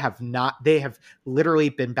 And they have literally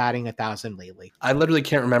been batting 1,000 lately. I literally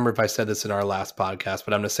can't remember if I said this in our last podcast,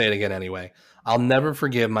 but I'm going to say it again anyway. I'll never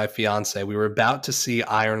forgive my fiance. We were about to see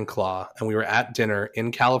Iron Claw, and we were at dinner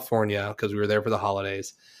in California because we were there for the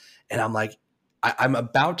holidays. And I'm like, I'm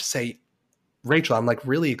about to say, Rachel, I'm like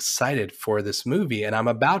really excited for this movie. And I'm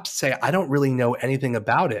about to say, I don't really know anything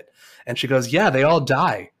about it. And she goes, yeah, they all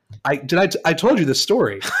die. I told you this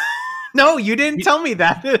story. No, you didn't tell me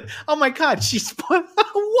that. Oh my God.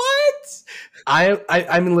 What?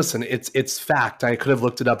 I mean, listen, it's fact. I could have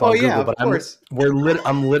looked it up on Google, but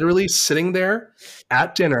I'm literally sitting there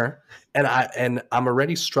at dinner and I'm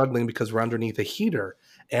already struggling because we're underneath a heater.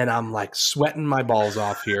 and I'm like sweating my balls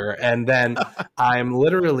off here. And then I'm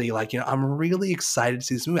literally like, I'm really excited to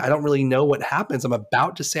see this movie. I don't really know what happens. I'm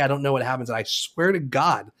about to say I don't know what happens. And I swear to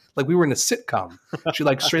God, like we were in a sitcom. She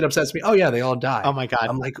like straight up says to me, "Oh yeah, they all die." Oh my God.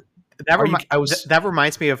 I'm like, that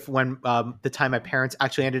reminds me of when the time my parents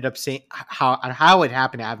actually ended up seeing how it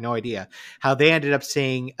happened. I have no idea how they ended up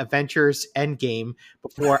seeing Avengers Endgame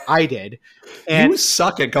before I did. And you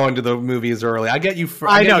suck at going to the movies early. I get you.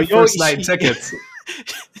 I know, you first night tickets.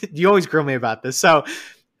 You always grill me about this. So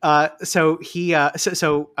my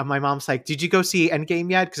mom's like, "Did you go see Endgame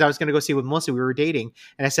yet?" Because I was going to go see it with Melissa. We were dating,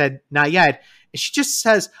 and I said, "Not yet." And she just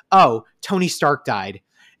says, "Oh, Tony Stark died,"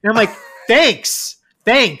 and I'm like, "Thanks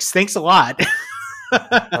a lot."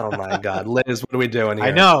 Oh my God, Liz, what are we doing here?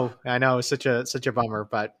 I know, it's such a bummer,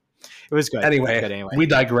 but it was good. Anyway, we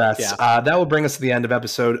digress. Yeah. That will bring us to the end of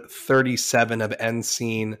episode 37 of End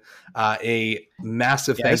Scene. A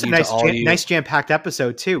massive thank you to all you. Nice jam-packed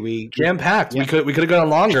episode too. Jam-packed. Yeah. We could have gone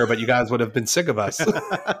longer, but you guys would have been sick of us.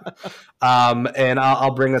 And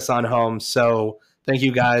I'll bring us on home. So thank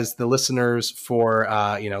you guys, the listeners, for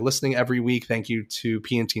listening every week. Thank you to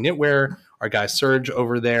P&T Knitwear, our guy Serge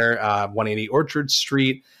over there, 180 Orchard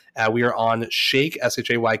Street. We are on Shake,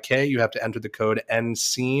 SHAYK. You have to enter the code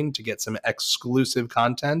NSCENE to get some exclusive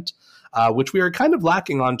content, which we are kind of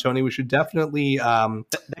lacking on, Tony. We should definitely that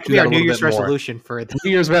could be our New Year's resolution for the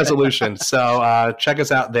New Year's resolution. So check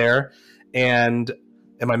us out there. And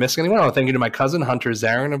am I missing anyone? Oh, thank you to my cousin, Hunter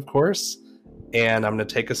Zarin, of course. And I'm going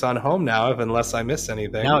to take us on home now, unless I miss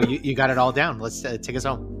anything. No, you got it all down. Let's take us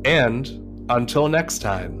home. And until next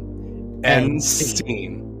time, End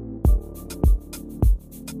Scene.